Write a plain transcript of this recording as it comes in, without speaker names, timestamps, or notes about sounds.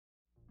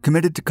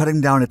Committed to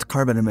cutting down its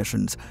carbon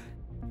emissions,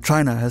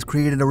 China has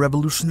created a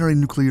revolutionary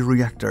nuclear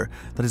reactor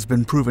that has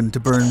been proven to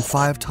burn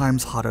 5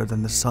 times hotter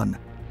than the sun.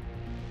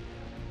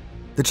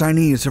 The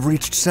Chinese have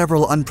reached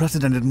several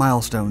unprecedented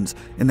milestones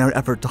in their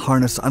effort to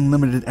harness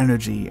unlimited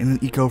energy in an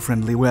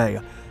eco-friendly way,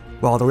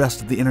 while the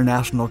rest of the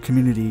international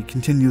community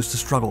continues to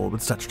struggle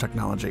with such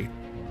technology.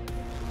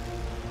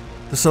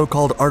 The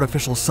so-called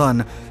artificial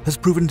sun has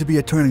proven to be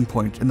a turning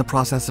point in the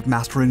process of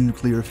mastering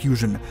nuclear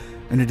fusion,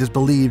 and it is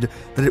believed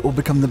that it will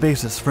become the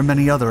basis for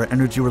many other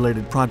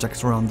energy-related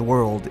projects around the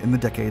world in the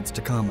decades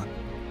to come.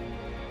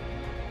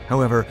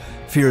 However,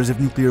 fears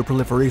of nuclear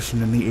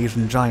proliferation in the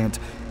Asian giant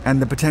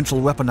and the potential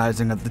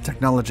weaponizing of the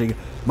technology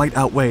might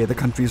outweigh the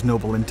country's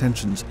noble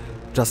intentions,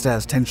 just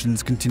as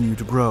tensions continue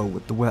to grow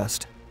with the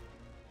West.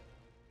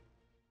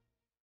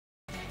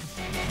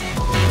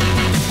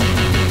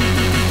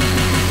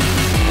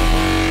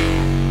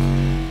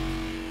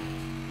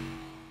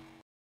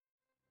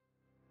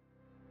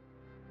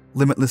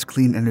 Limitless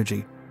clean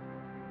energy.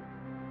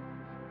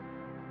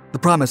 The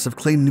promise of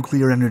clean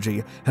nuclear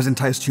energy has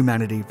enticed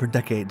humanity for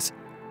decades.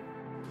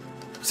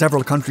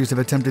 Several countries have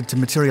attempted to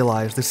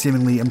materialize the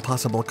seemingly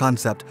impossible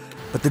concept,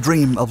 but the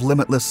dream of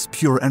limitless,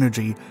 pure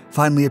energy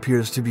finally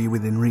appears to be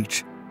within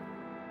reach.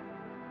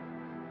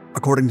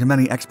 According to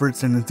many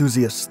experts and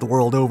enthusiasts the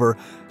world over,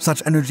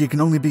 such energy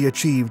can only be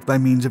achieved by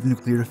means of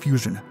nuclear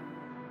fusion.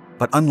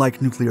 But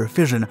unlike nuclear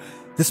fission,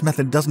 this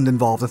method doesn't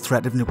involve the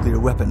threat of nuclear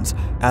weapons,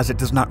 as it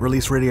does not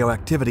release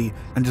radioactivity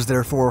and is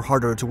therefore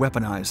harder to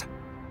weaponize.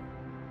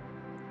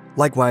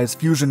 Likewise,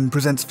 fusion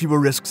presents fewer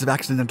risks of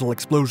accidental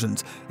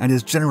explosions and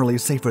is generally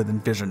safer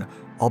than fission,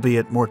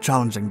 albeit more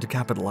challenging to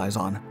capitalize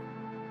on.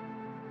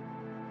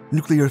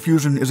 Nuclear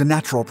fusion is a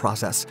natural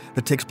process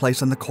that takes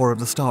place in the core of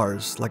the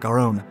stars, like our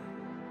own.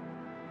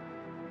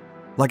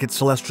 Like its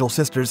celestial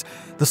sisters,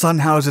 the Sun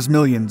houses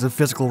millions of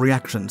physical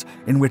reactions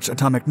in which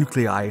atomic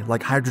nuclei,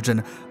 like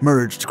hydrogen,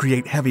 merge to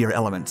create heavier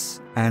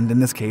elements, and in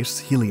this case,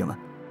 helium.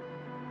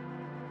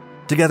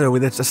 Together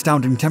with its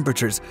astounding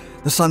temperatures,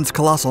 the Sun's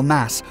colossal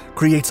mass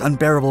creates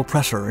unbearable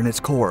pressure in its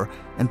core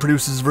and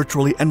produces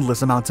virtually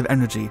endless amounts of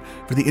energy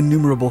for the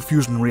innumerable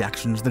fusion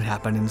reactions that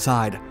happen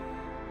inside.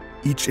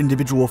 Each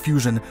individual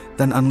fusion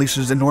then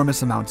unleashes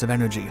enormous amounts of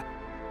energy.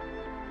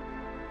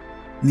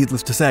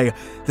 Needless to say,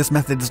 this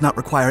method does not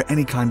require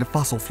any kind of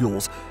fossil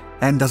fuels,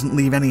 and doesn't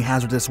leave any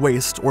hazardous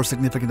waste or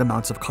significant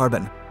amounts of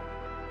carbon.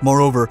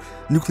 Moreover,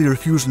 nuclear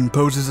fusion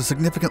poses a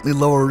significantly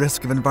lower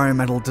risk of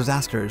environmental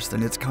disasters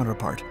than its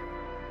counterpart.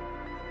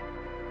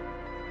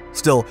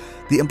 Still,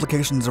 the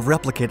implications of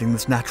replicating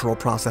this natural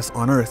process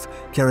on Earth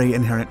carry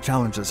inherent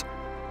challenges.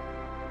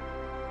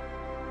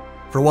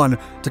 For one,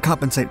 to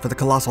compensate for the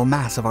colossal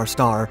mass of our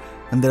star,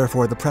 and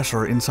therefore the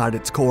pressure inside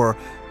its core,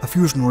 a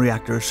fusion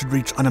reactor should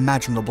reach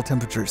unimaginable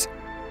temperatures.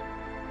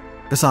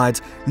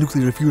 Besides,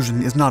 nuclear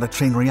fusion is not a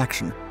chain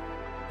reaction.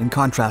 In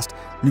contrast,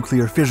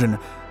 nuclear fission,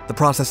 the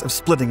process of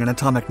splitting an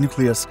atomic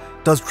nucleus,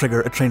 does trigger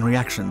a chain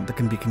reaction that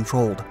can be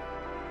controlled.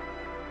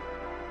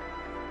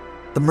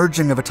 The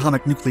merging of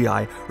atomic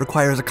nuclei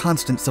requires a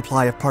constant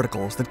supply of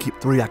particles that keep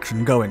the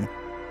reaction going,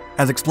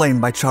 as explained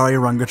by Chari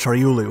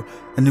Rangachariulu,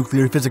 a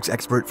nuclear physics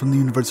expert from the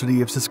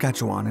University of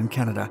Saskatchewan in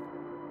Canada.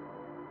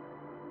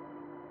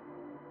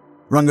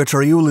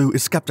 Rangachariulu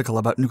is skeptical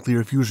about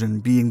nuclear fusion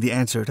being the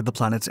answer to the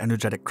planet's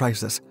energetic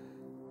crisis.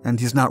 And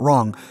he's not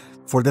wrong,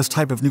 for this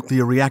type of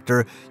nuclear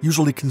reactor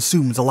usually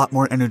consumes a lot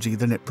more energy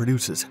than it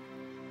produces.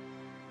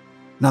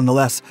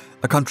 Nonetheless,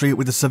 a country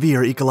with a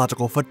severe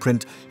ecological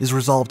footprint is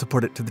resolved to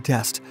put it to the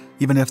test,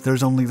 even if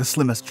there's only the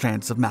slimmest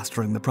chance of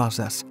mastering the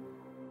process.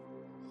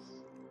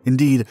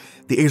 Indeed,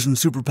 the Asian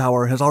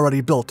superpower has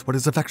already built what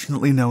is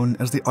affectionately known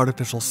as the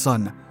artificial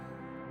sun.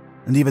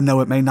 And even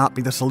though it may not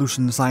be the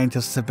solution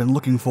scientists have been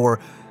looking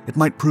for, it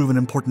might prove an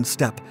important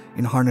step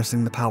in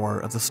harnessing the power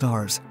of the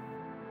stars.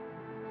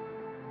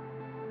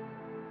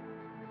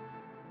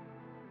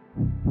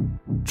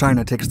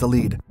 China takes the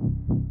lead.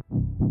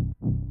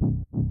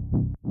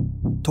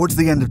 Towards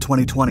the end of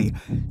 2020,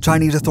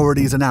 Chinese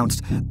authorities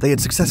announced they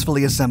had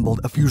successfully assembled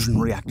a fusion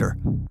reactor.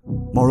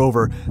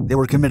 Moreover, they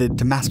were committed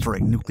to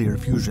mastering nuclear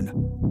fusion.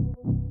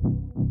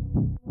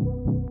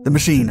 The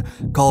machine,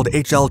 called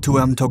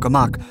HL-2M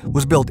Tokamak,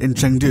 was built in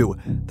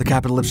Chengdu, the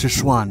capital of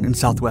Sichuan in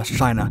southwest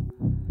China.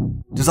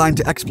 Designed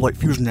to exploit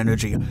fusion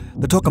energy,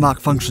 the tokamak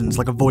functions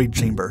like a void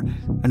chamber,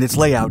 and its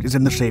layout is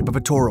in the shape of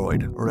a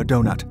toroid, or a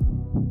donut.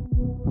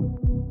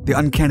 The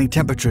uncanny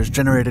temperatures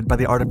generated by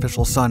the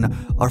artificial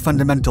sun are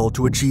fundamental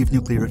to achieve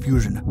nuclear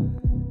fusion.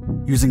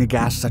 Using a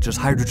gas such as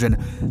hydrogen,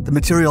 the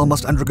material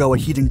must undergo a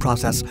heating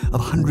process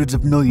of hundreds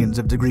of millions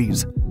of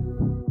degrees.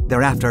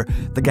 Thereafter,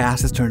 the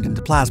gas is turned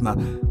into plasma,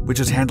 which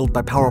is handled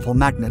by powerful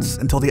magnets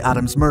until the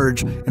atoms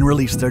merge and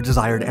release their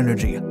desired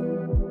energy.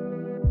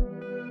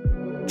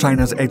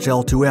 China's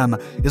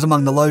HL-2M is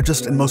among the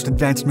largest and most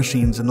advanced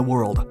machines in the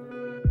world.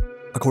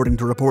 According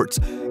to reports,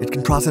 it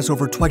can process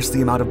over twice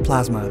the amount of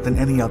plasma than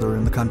any other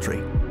in the country.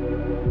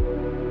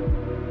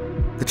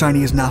 The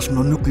Chinese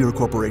National Nuclear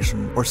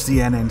Corporation, or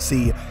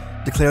CNNC,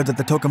 declared that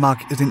the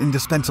tokamak is an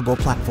indispensable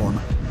platform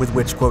with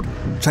which, quote,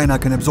 China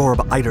can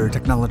absorb ITER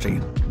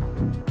technology.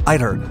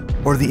 ITER,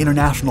 or the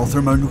International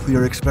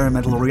Thermonuclear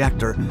Experimental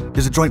Reactor,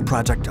 is a joint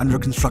project under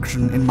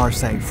construction in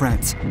Marseille,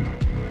 France.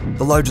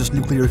 The largest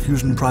nuclear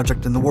fusion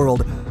project in the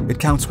world, it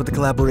counts with the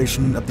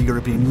collaboration of the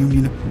European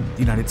Union, the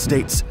United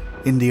States,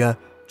 India,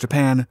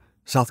 Japan,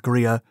 South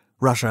Korea,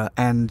 Russia,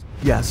 and,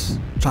 yes,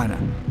 China.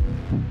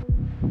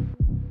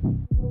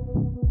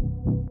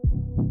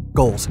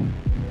 Goals.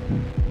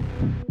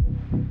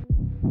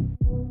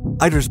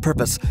 ITER's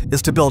purpose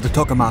is to build a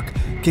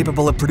tokamak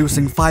capable of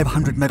producing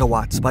 500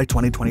 megawatts by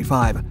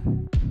 2025.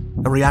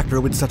 A reactor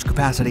with such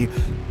capacity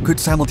could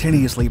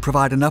simultaneously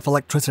provide enough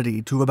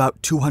electricity to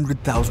about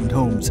 200,000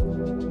 homes.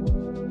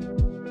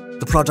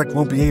 The project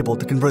won't be able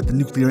to convert the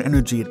nuclear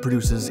energy it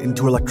produces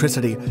into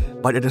electricity,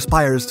 but it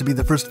aspires to be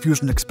the first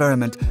fusion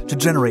experiment to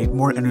generate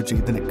more energy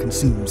than it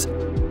consumes.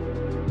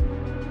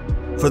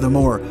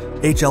 Furthermore,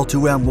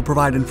 HL2M will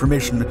provide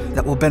information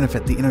that will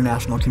benefit the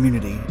international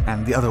community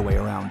and the other way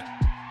around.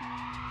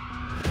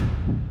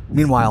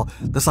 Meanwhile,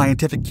 the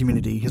scientific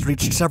community has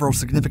reached several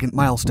significant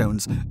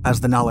milestones as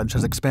the knowledge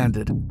has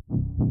expanded.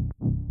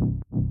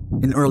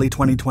 In early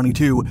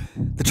 2022,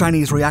 the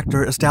Chinese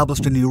reactor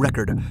established a new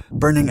record,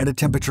 burning at a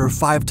temperature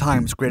 5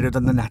 times greater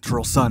than the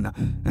natural sun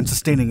and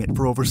sustaining it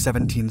for over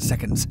 17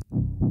 seconds.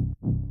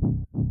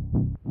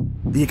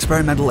 The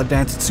experimental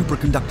advanced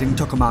superconducting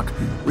tokamak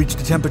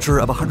reached a temperature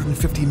of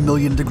 150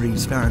 million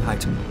degrees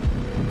Fahrenheit.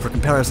 For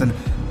comparison,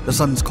 the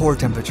sun's core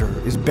temperature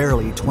is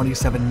barely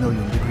 27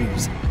 million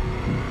degrees.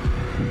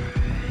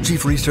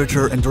 Chief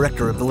researcher and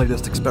director of the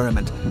latest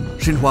experiment,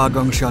 Xinhua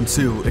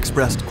Gongxiansu,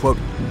 expressed, quote,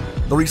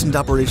 "The recent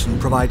operation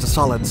provides a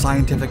solid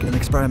scientific and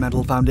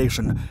experimental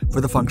foundation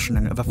for the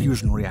functioning of a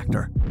fusion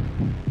reactor."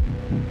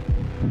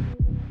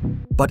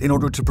 But in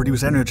order to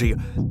produce energy,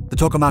 the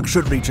tokamak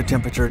should reach a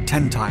temperature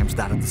 10 times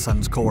that of the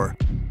sun's core.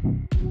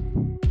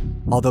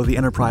 Although the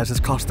enterprise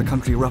has cost the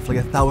country roughly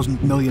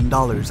 $1,000 million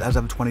as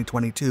of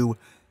 2022,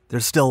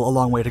 there's still a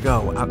long way to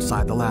go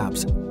outside the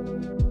labs.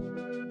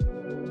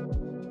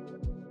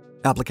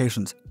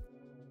 Applications.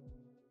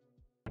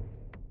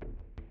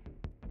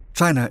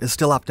 China is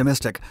still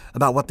optimistic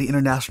about what the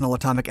International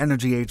Atomic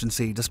Energy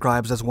Agency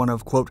describes as one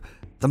of, quote,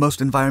 the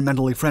most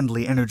environmentally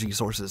friendly energy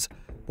sources,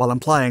 while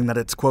implying that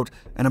it's, quote,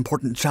 an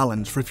important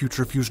challenge for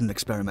future fusion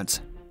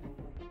experiments.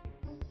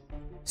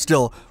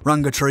 Still,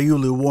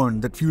 Rangachariulu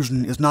warned that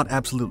fusion is not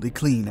absolutely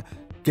clean,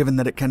 given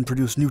that it can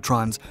produce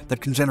neutrons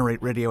that can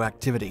generate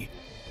radioactivity.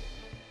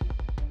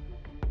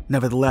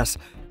 Nevertheless,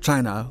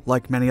 China,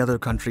 like many other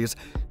countries,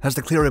 has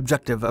the clear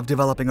objective of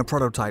developing a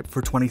prototype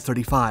for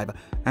 2035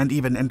 and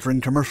even entering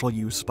commercial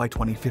use by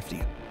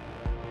 2050.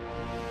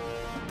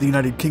 The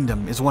United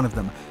Kingdom is one of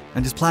them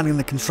and is planning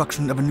the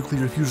construction of a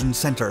nuclear fusion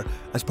center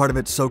as part of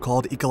its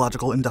so-called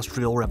ecological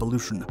industrial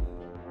revolution.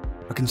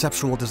 A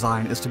conceptual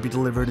design is to be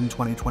delivered in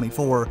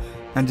 2024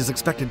 and is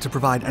expected to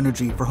provide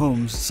energy for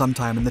homes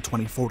sometime in the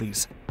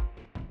 2040s.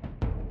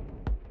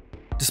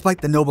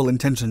 Despite the noble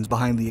intentions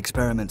behind the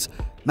experiments,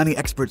 many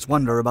experts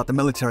wonder about the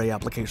military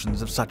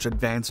applications of such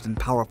advanced and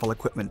powerful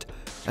equipment,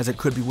 as it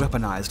could be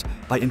weaponized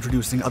by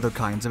introducing other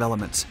kinds of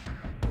elements.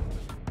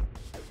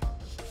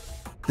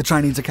 The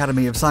Chinese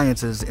Academy of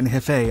Sciences in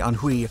Hefei,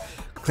 Anhui,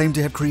 claimed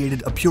to have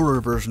created a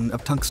purer version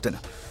of tungsten,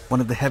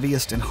 one of the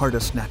heaviest and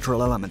hardest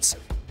natural elements.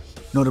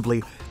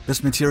 Notably,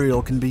 this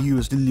material can be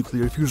used in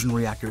nuclear fusion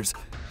reactors,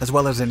 as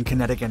well as in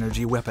kinetic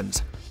energy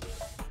weapons.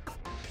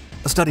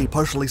 A study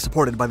partially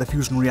supported by the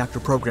fusion reactor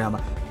program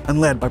and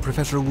led by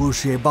Professor Wu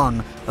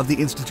Xiebang of the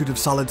Institute of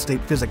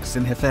Solid-State Physics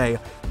in Hefei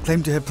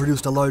claimed to have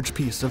produced a large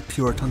piece of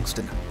pure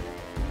tungsten.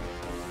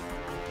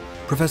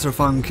 Professor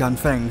Fang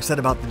Qianfeng said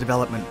about the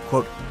development,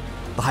 quote,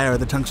 "The higher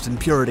the tungsten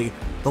purity,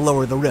 the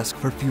lower the risk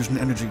for fusion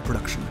energy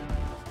production.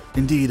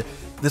 Indeed,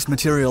 this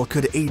material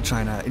could aid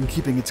China in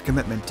keeping its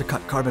commitment to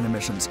cut carbon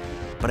emissions,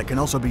 but it can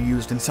also be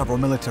used in several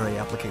military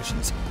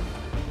applications.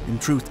 In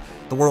truth,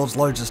 the world's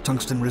largest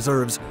tungsten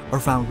reserves are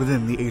found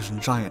within the Asian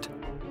giant."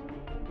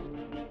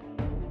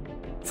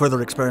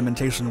 Further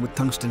experimentation with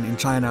tungsten in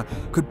China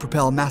could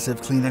propel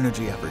massive clean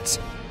energy efforts.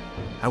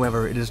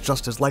 However, it is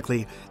just as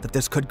likely that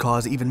this could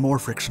cause even more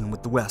friction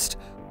with the West,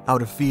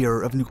 out of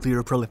fear of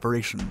nuclear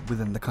proliferation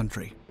within the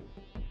country.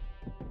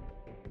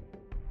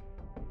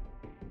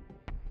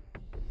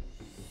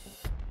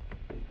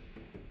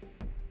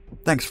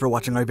 Thanks for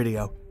watching our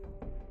video.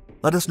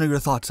 Let us know your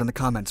thoughts in the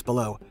comments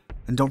below,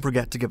 and don't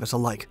forget to give us a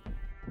like.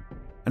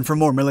 And for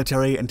more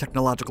military and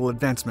technological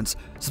advancements,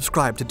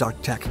 subscribe to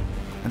Dark Tech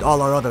and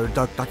all our other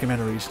Dark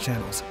Documentaries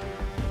channels.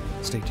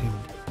 Stay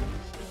tuned.